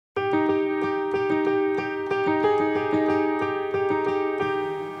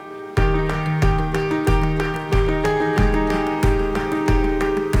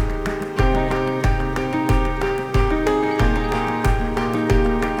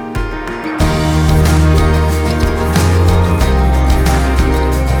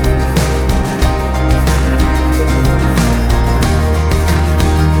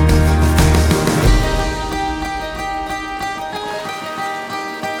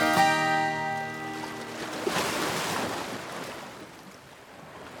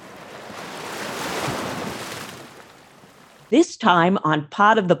This time on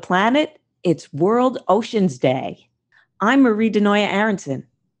Pod of the Planet, it's World Oceans Day. I'm Marie Denoya Aronson.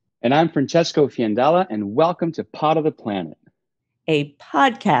 And I'm Francesco Fiandella, and welcome to Pod of the Planet, a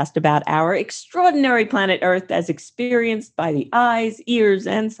podcast about our extraordinary planet Earth as experienced by the eyes, ears,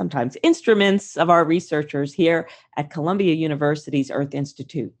 and sometimes instruments of our researchers here at Columbia University's Earth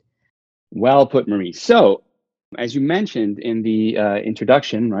Institute. Well put, Marie. So, as you mentioned in the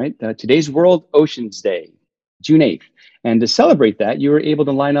introduction, right, today's World Oceans Day, June 8th. And to celebrate that, you were able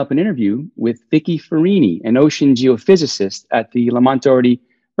to line up an interview with Vicky Farini, an ocean geophysicist at the Lamont Doherty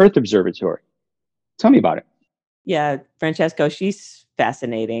Earth Observatory. Tell me about it. Yeah, Francesco, she's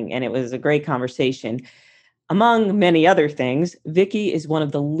fascinating, and it was a great conversation. Among many other things, Vicky is one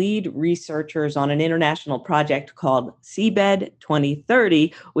of the lead researchers on an international project called Seabed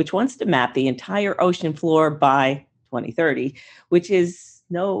 2030, which wants to map the entire ocean floor by 2030, which is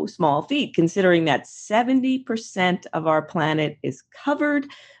no small feat, considering that 70% of our planet is covered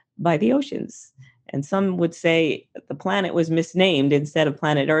by the oceans. And some would say the planet was misnamed. Instead of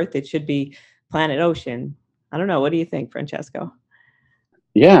planet Earth, it should be planet Ocean. I don't know. What do you think, Francesco?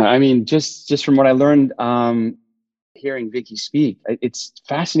 Yeah, I mean, just from what I learned hearing Vicky speak, it's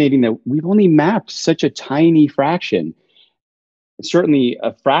fascinating that we've only mapped such a tiny fraction, certainly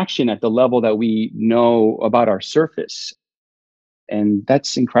a fraction at the level that we know about our surface. And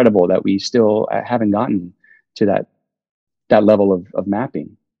that's incredible that we still haven't gotten to that level of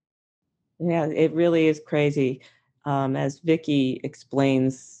mapping. Yeah, it really is crazy. As Vicky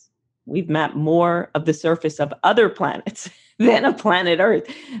explains, we've mapped more of the surface of other planets than a planet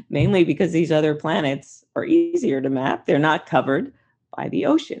Earth, mainly because these other planets are easier to map. They're not covered by the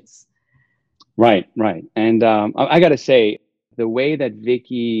oceans. Right. And I got to say, the way that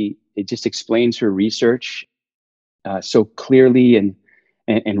Vicky it just explains her research so clearly and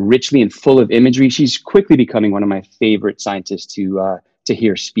richly and full of imagery, she's quickly becoming one of my favorite scientists to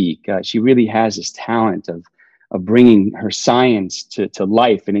hear speak. She really has this talent of bringing her science to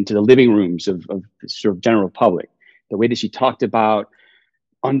life and into the living rooms of the sort of general public. The way that she talked about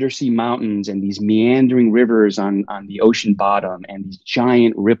undersea mountains and these meandering rivers on the ocean bottom and these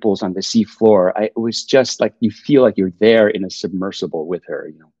giant ripples on the sea floor, it was just like you feel like you're there in a submersible with her,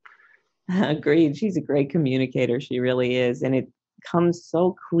 you know. Agreed. She's a great communicator. She really is. And it comes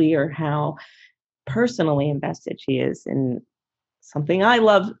so clear how personally invested she is in something I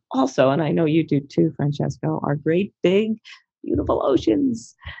love also, and I know you do too, Francesco, our great big beautiful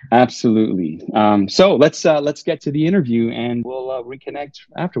oceans. Absolutely. So let's get to the interview, and we'll reconnect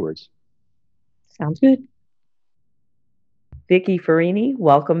afterwards. Sounds good. Vicky Farini,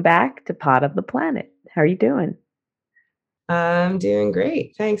 welcome back to Pod of the Planet. How are you doing? I'm doing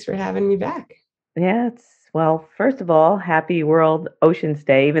great. Thanks for having me back. Yeah, well, first of all, happy World Oceans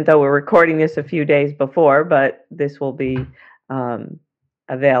Day, even though we're recording this a few days before, but this will be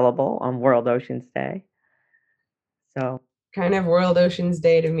available on World Oceans Day. So kind of World Oceans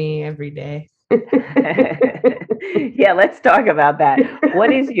Day to me every day. Yeah, let's talk about that.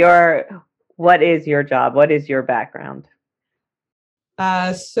 What is your job? What is your background?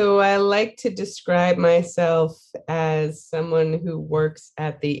 So I like to describe myself as someone who works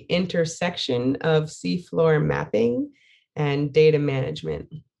at the intersection of seafloor mapping and data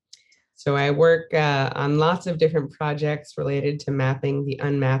management. So I work on lots of different projects related to mapping the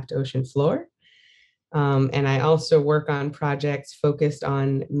unmapped ocean floor. And I also work on projects focused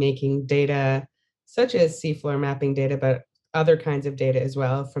on making data such as seafloor mapping data, but other kinds of data as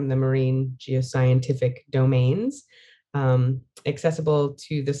well from the marine geoscientific domains, accessible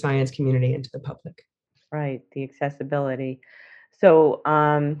to the science community and to the public. Right, the accessibility. So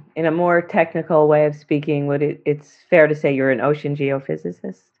in a more technical way of speaking, it's fair to say you're an ocean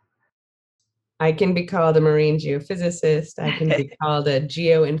geophysicist? I can be called a marine geophysicist. I can be called a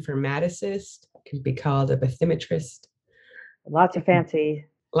geoinformaticist. I can be called a bathymetrist. Lots of fancy.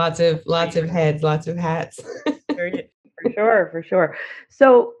 Lots of heads, lots of hats. For sure.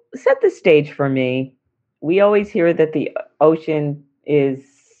 So set the stage for me. We always hear that the ocean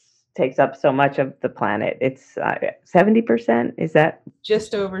takes up so much of the planet. It's 70%. Is that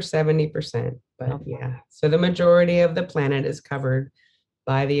just over 70%? But yeah, so the majority of the planet is covered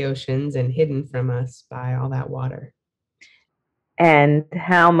by the oceans and hidden from us by all that water. And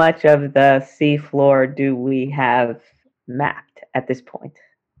how much of the seafloor do we have mapped at this point?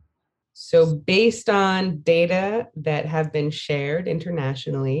 So based on data that have been shared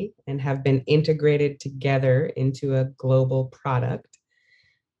internationally and have been integrated together into a global product,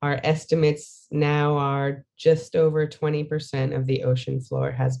 our estimates now are just over 20% of the ocean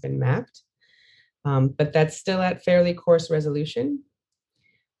floor has been mapped. But that's still at fairly coarse resolution.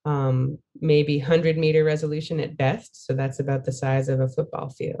 maybe 100-meter resolution at best. So that's about the size of a football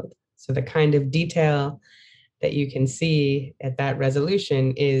field. So the kind of detail that you can see at that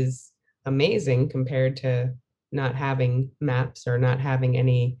resolution is amazing compared to not having maps or not having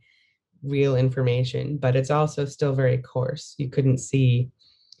any real information, but it's also still very coarse. You couldn't see,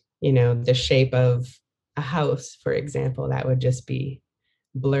 the shape of a house, for example. That would just be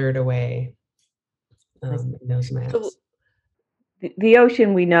blurred away in those maps. So the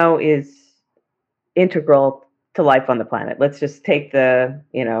ocean, we know, is integral to life on the planet. Let's just take the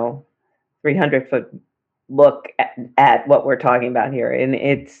 300-foot look at what we're talking about here, and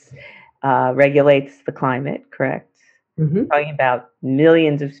it's regulates the climate, correct? Mm-hmm. Talking about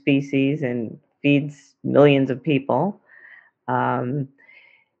millions of species and feeds millions of people.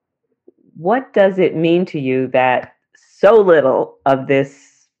 What does it mean to you that so little of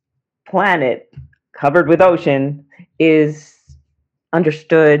this planet covered with ocean is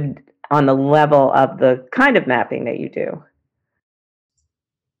understood on the level of the kind of mapping that you do?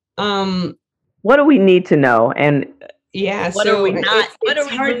 What do we need to know? And what are we not? It's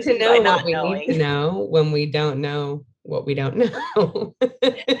hard to know what we need to know when we don't know what we don't know.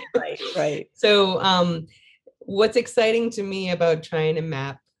 Right. So, what's exciting to me about trying to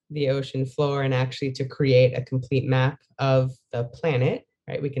map the ocean floor and actually to create a complete map of the planet,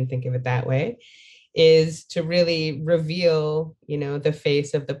 right? We can think of it that way, is to really reveal, the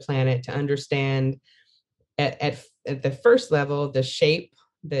face of the planet, to understand at the first level the shape,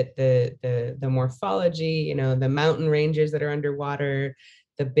 the morphology, the mountain ranges that are underwater,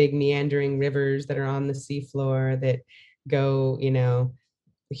 the big meandering rivers that are on the seafloor that go,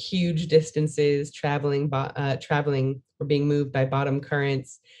 huge distances, traveling or being moved by bottom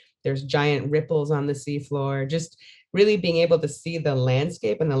currents. There's giant ripples on the seafloor. Just really being able to see the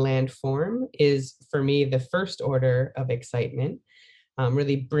landscape and the landform is, for me, the first order of excitement,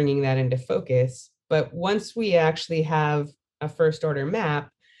 really bringing that into focus. But once we actually have a first order map,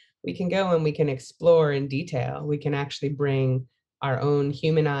 we can go and we can explore in detail. We can actually bring our own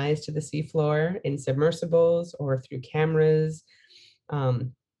human eyes to the seafloor in submersibles or through cameras.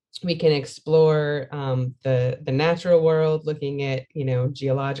 We can explore the natural world, looking at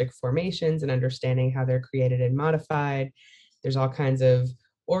geologic formations and understanding how they're created and modified. There's all kinds of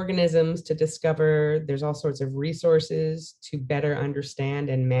organisms to discover. There's all sorts of resources to better understand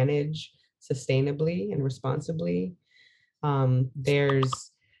and manage sustainably and responsibly.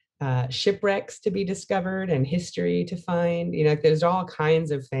 There's shipwrecks to be discovered and history to find. There's all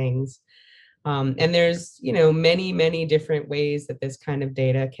kinds of things. And there's, many, many different ways that this kind of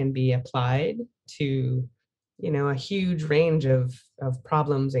data can be applied to, a huge range of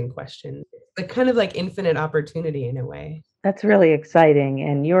problems and questions. But kind of like infinite opportunity in a way. That's really exciting.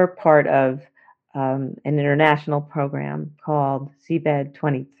 And you're part of an international program called Seabed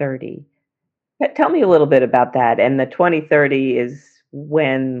 2030. But tell me a little bit about that. And the 2030 is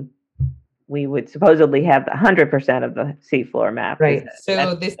when we would supposedly have 100% of the seafloor map. Right.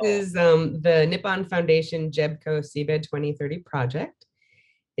 So this is the Nippon Foundation JEBCO Seabed 2030 project.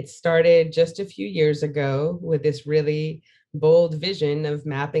 It started just a few years ago with this really bold vision of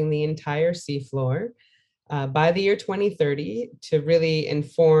mapping the entire seafloor by the year 2030 to really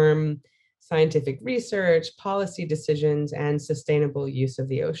inform scientific research, policy decisions, and sustainable use of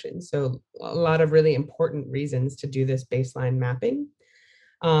the ocean. So a lot of really important reasons to do this baseline mapping.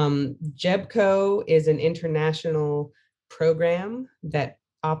 JEBCO is an international program that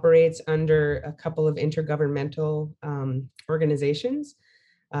operates under a couple of intergovernmental organizations.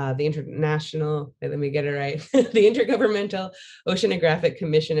 The International, let me get it right, the Intergovernmental Oceanographic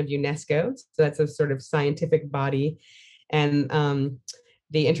Commission of UNESCO. So that's a sort of scientific body. And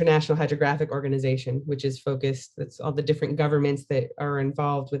the International Hydrographic Organization, which is focused, that's all the different governments that are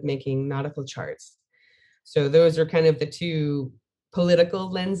involved with making nautical charts. So those are kind of the two political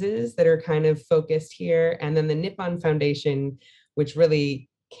lenses that are kind of focused here. And then the Nippon Foundation, which really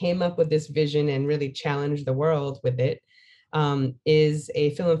came up with this vision and really challenged the world with it, is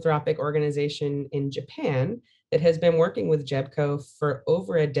a philanthropic organization in Japan that has been working with JEBCO for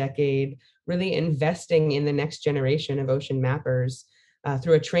over a decade, really investing in the next generation of ocean mappers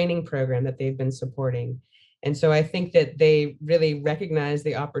through a training program that they've been supporting. And so I think that they really recognize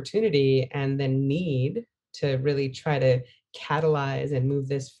the opportunity and the need to really try to catalyze and move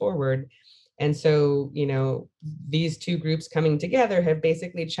this forward. And so, these two groups coming together have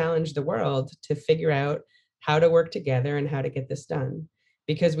basically challenged the world to figure out how to work together and how to get this done.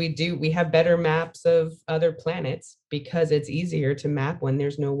 Because we have better maps of other planets because it's easier to map when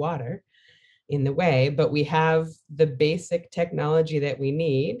there's no water in the way, but we have the basic technology that we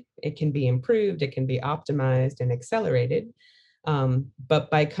need. It can be improved, it can be optimized and accelerated. But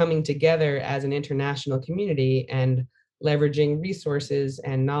by coming together as an international community and leveraging resources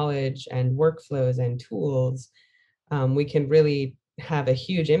and knowledge and workflows and tools, we can really have a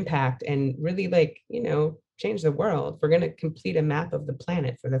huge impact and really, like, change the world. We're going to complete a map of the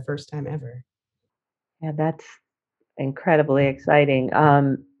planet for the first time ever. Yeah, that's incredibly exciting.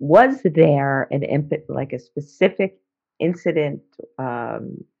 Was there like a specific incident,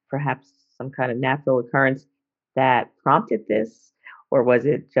 perhaps some kind of natural occurrence that prompted this, or was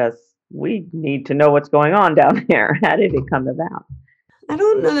it just we need to know what's going on down there? How did it come about? I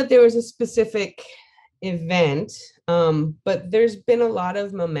don't know that there was a specific event, but there's been a lot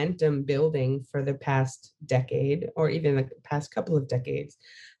of momentum building for the past decade, or even the past couple of decades.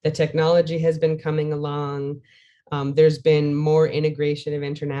 The technology has been coming along. There's been more integration of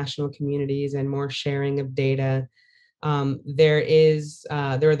international communities and more sharing of data. There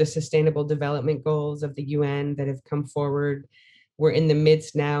are the Sustainable Development Goals of the UN that have come forward. We're in the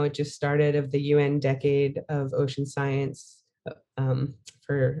midst now, it just started, of the UN Decade of Ocean Science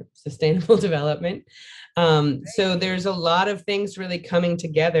for Sustainable Development. So there's a lot of things really coming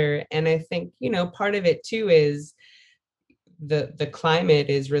together. And I think, part of it too is the climate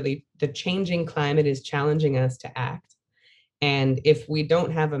is really, the changing climate is challenging us to act. And if we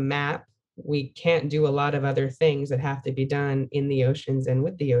don't have a map, we can't do a lot of other things that have to be done in the oceans and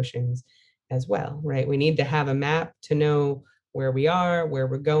with the oceans as well, right? We need to have a map to know where we are, where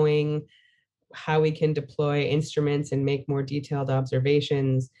we're going, how we can deploy instruments and make more detailed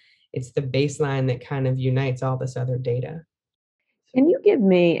observations. It's the baseline that kind of unites all this other data. Can you give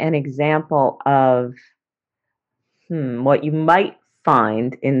me an example of what you might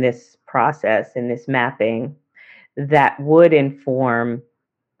find in this process, in this mapping, that would inform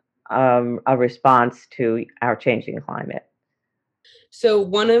a response to our changing climate? So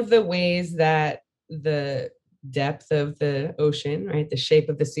one of the ways that the depth of the ocean, right, the shape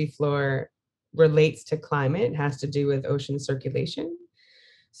of the seafloor relates to climate has to do with ocean circulation.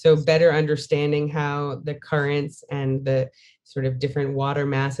 So better understanding how the currents and the sort of different water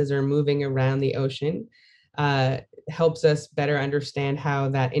masses are moving around the ocean helps us better understand how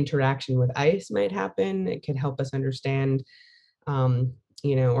that interaction with ice might happen. It can help us understand,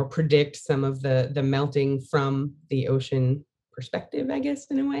 or predict some of the melting from the ocean perspective, I guess,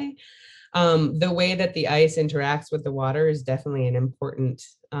 in a way. The way that the ice interacts with the water is definitely an important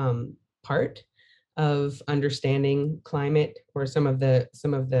part of understanding climate, or some of the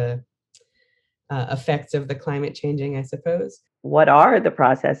effects of the climate changing, I suppose. What are the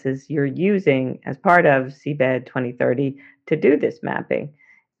processes you're using as part of Seabed 2030 to do this mapping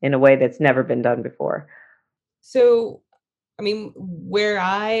in a way that's never been done before? So, I mean, where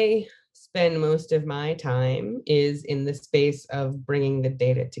I spend most of my time is in the space of bringing the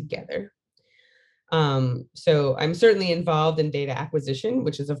data together. So I'm certainly involved in data acquisition,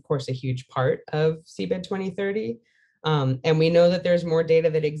 which is, of course, a huge part of Seabed 2030. And we know that there's more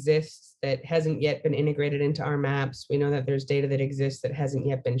data that exists that hasn't yet been integrated into our maps. We know that there's data that exists that hasn't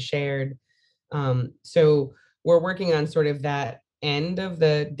yet been shared. So we're working on sort of that end of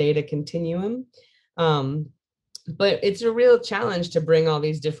the data continuum. But it's a real challenge to bring all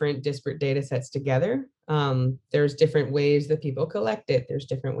these different disparate data sets together. There's different ways that people collect it. There's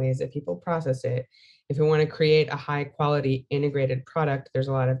different ways that people process it. If we want to create a high quality integrated product, there's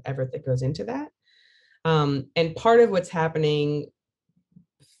a lot of effort that goes into that. And part of what's happening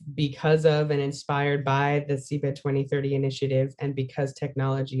because of and inspired by the Seabed 2030 initiative, and because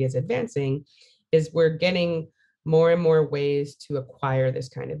technology is advancing, is we're getting more and more ways to acquire this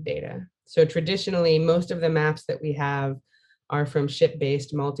kind of data. So traditionally, most of the maps that we have are from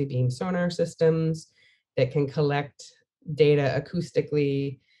ship-based multi-beam sonar systems that can collect data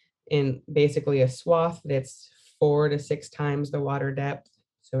acoustically in basically a swath that's 4 to 6 times the water depth.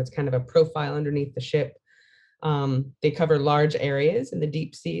 So it's kind of a profile underneath the ship. They cover large areas in the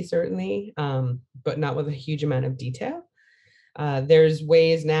deep sea, certainly, but not with a huge amount of detail. There's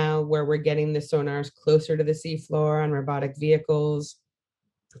ways now where we're getting the sonars closer to the seafloor on robotic vehicles.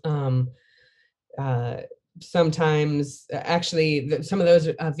 Sometimes, actually, some of those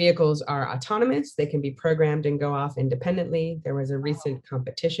vehicles are autonomous. They can be programmed and go off independently. There was a recent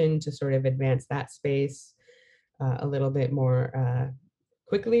competition to sort of advance that space a little bit more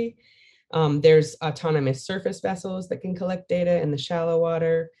quickly. There's autonomous surface vessels that can collect data in the shallow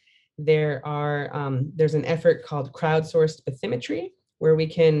water. There's an effort called crowdsourced bathymetry, where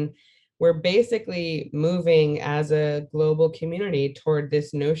we're basically moving as a global community toward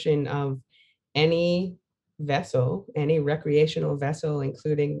this notion of any vessel, any recreational vessel,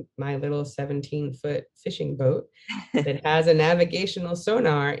 including my little 17-foot fishing boat that has a navigational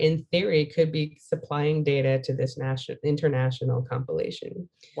sonar, in theory, could be supplying data to this international compilation.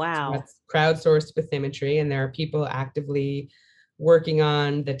 So Wow. that's crowdsourced bathymetry, and there are people actively working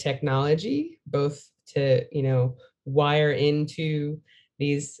on the technology, both to, wire into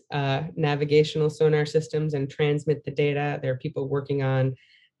these navigational sonar systems and transmit the data. There are people working on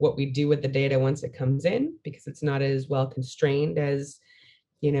what we do with the data once it comes in, because it's not as well constrained as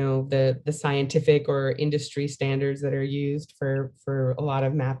the scientific or industry standards that are used for a lot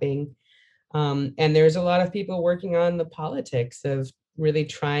of mapping. And there's a lot of people working on the politics of really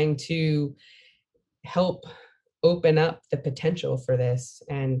trying to help open up the potential for this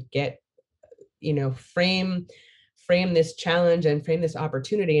and get, frame this challenge and frame this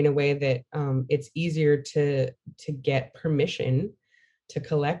opportunity in a way that it's easier to get permission to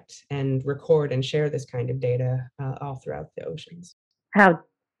collect and record and share this kind of data all throughout the oceans. How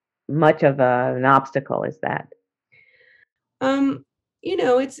much of an obstacle is that?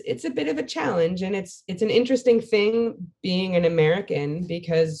 It's a bit of a challenge, and it's an interesting thing being an American,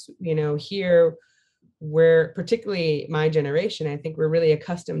 because here, we're, particularly my generation, I think we're really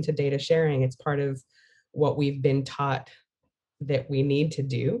accustomed to data sharing. It's part of what we've been taught that we need to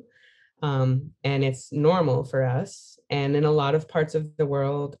do. And it's normal for us. And in a lot of parts of the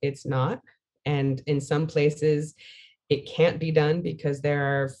world, it's not. And in some places, it can't be done because there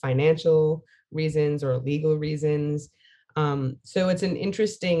are financial reasons or legal reasons. So it's an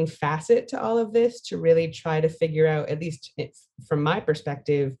interesting facet to all of this, to really try to figure out, at least from my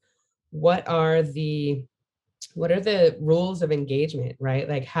perspective, what are the rules of engagement, right?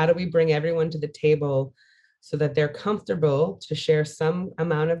 Like, how do we bring everyone to the table so that they're comfortable to share some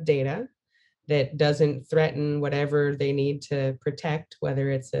amount of data that doesn't threaten whatever they need to protect, whether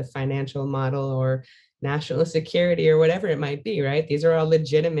it's a financial model or national security or whatever it might be, right? These are all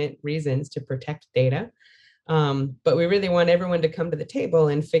legitimate reasons to protect data. But we really want everyone to come to the table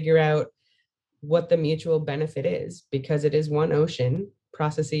and figure out what the mutual benefit is, because it is one ocean.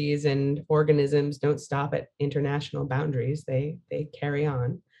 Processes and organisms don't stop at international boundaries. They carry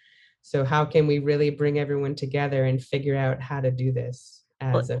on. So how can we really bring everyone together and figure out how to do this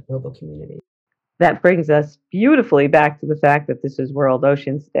as a global community? That brings us beautifully back to the fact that this is World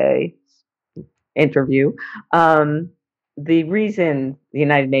Oceans Day interview. The reason the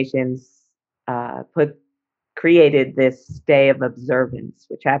United Nations created this day of observance,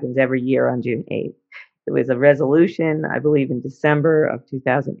 which happens every year on June 8th. It was a resolution, I believe, in December of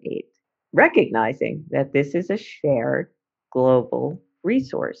 2008, recognizing that this is a shared global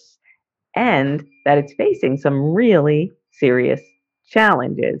resource and that it's facing some really serious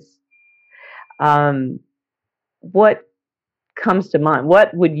challenges. What comes to mind?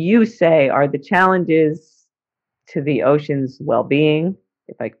 What would you say are the challenges to the ocean's well-being,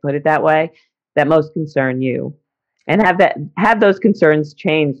 if I could put it that way, that most concern you? And have those concerns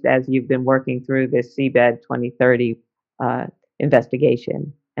changed as you've been working through this Seabed 2030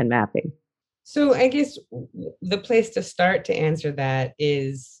 investigation and mapping? So I guess the place to start to answer that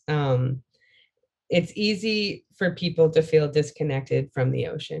is, it's easy for people to feel disconnected from the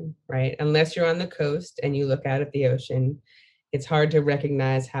ocean, right? Unless you're on the coast and you look out at the ocean, it's hard to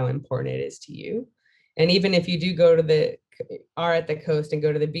recognize how important it is to you. And even if you do are at the coast and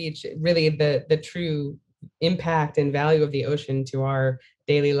go to the beach, really the true impact and value of the ocean to our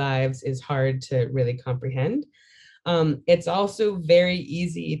daily lives is hard to really comprehend. It's also very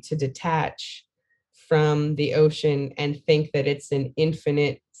easy to detach from the ocean and think that it's an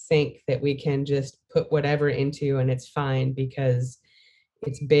infinite sink that we can just put whatever into and it's fine because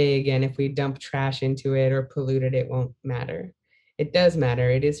it's big, and if we dump trash into it or pollute it, it won't matter. It does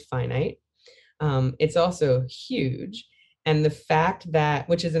matter. It is finite. It's also huge. And the fact that,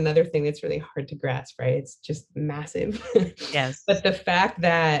 which is another thing that's really hard to grasp, right? It's just massive. Yes. But the fact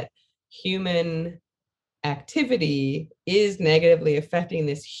that human activity is negatively affecting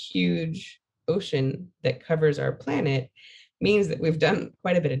this huge ocean that covers our planet means that we've done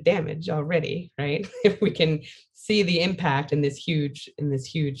quite a bit of damage already, right? If we can see the impact in this huge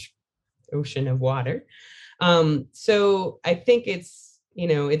ocean of water. So I think it's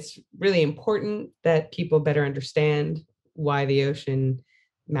really important that people better understand why the ocean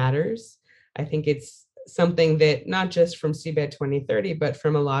matters. I think it's something that not just from Seabed 2030, but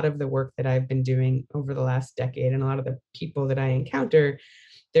from a lot of the work that I've been doing over the last decade and a lot of the people that I encounter,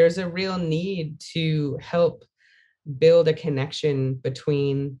 there's a real need to help build a connection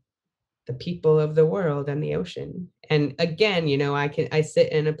between the people of the world and the ocean. And again, I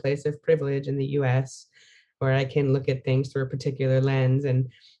sit in a place of privilege in the US where I can look at things through a particular lens. And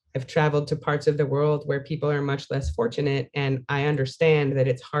I've traveled to parts of the world where people are much less fortunate, and I understand that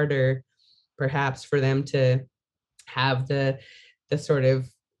it's harder perhaps for them to have the sort of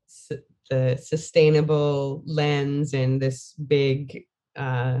the sustainable lens and this big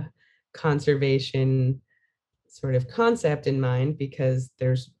conservation sort of concept in mind, because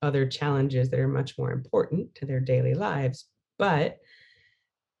there's other challenges that are much more important to their daily lives. But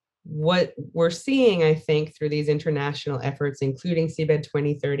what we're seeing, I think, through these international efforts, including Seabed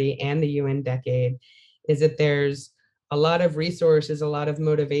 2030 and the UN Decade, is that there's a lot of resources, a lot of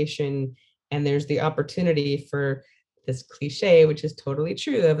motivation, and there's the opportunity for this cliche, which is totally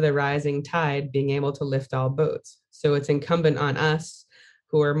true, of the rising tide being able to lift all boats. So it's incumbent on us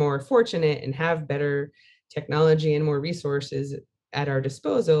who are more fortunate and have better technology and more resources at our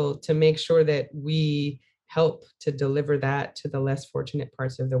disposal to make sure that we help to deliver that to the less fortunate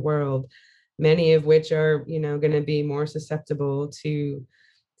parts of the world, many of which are, going to be more susceptible to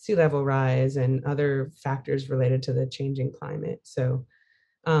sea level rise and other factors related to the changing climate. So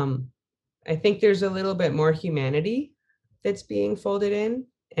I think there's a little bit more humanity that's being folded in.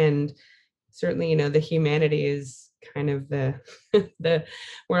 And certainly, the humanity is kind of the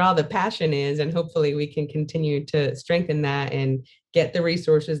where all the passion is, and hopefully we can continue to strengthen that and get the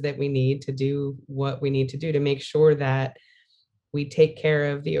resources that we need to do what we need to do to make sure that we take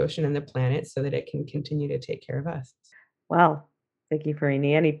care of the ocean and the planet so that it can continue to take care of us. Well, Vicki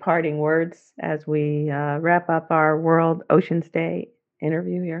Farini, any parting words as we wrap up our World Oceans Day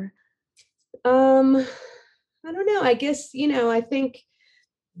interview here? I don't know. I guess, I think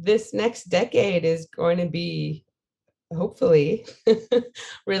this next decade is going to be hopefully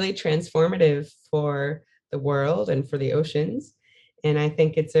really transformative for the world and for the oceans. And I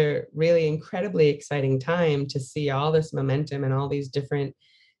think it's a really incredibly exciting time to see all this momentum and all these different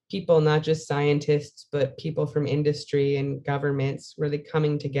people, not just scientists, but people from industry and governments really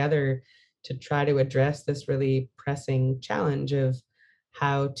coming together to try to address this really pressing challenge of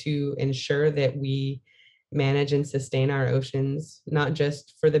how to ensure that we manage and sustain our oceans, not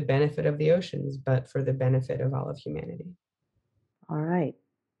just for the benefit of the oceans, but for the benefit of all of humanity. All right.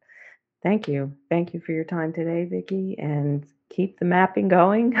 Thank you. Thank you for your time today, Vicki, and keep the mapping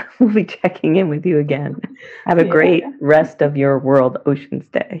going. We'll be checking in with you again. Have a great rest of your World Oceans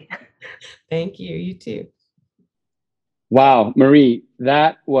Day. Thank you. You too. Wow, Marie,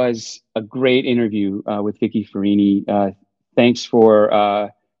 that was a great interview with Vicki Farini. Thanks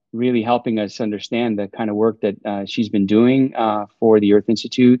for really helping us understand the kind of work that she's been doing for the Earth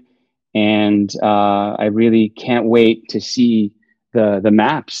Institute. And I really can't wait to see the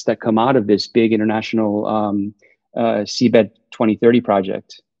maps that come out of this big international Seabed 2030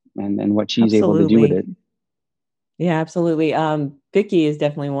 project and what she's able to do with it. Yeah, absolutely. Vicki is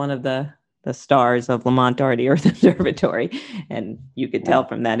definitely one of the stars of Lamont Doherty Earth Observatory, and you could tell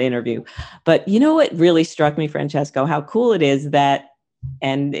from that interview. But you know what really struck me, Francesco, how cool it is that,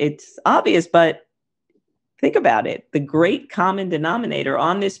 and it's obvious, but think about it, the great common denominator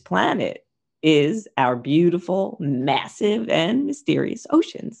on this planet is our beautiful, massive, and mysterious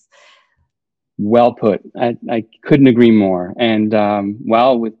oceans. Well put. I couldn't agree more. And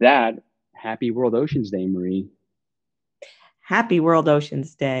well, with that, happy World Oceans Day, Marie. Happy World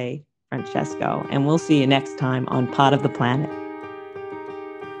Oceans Day, Francesco. And we'll see you next time on Pod of the Planet.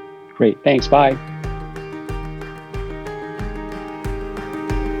 Great. Thanks. Bye.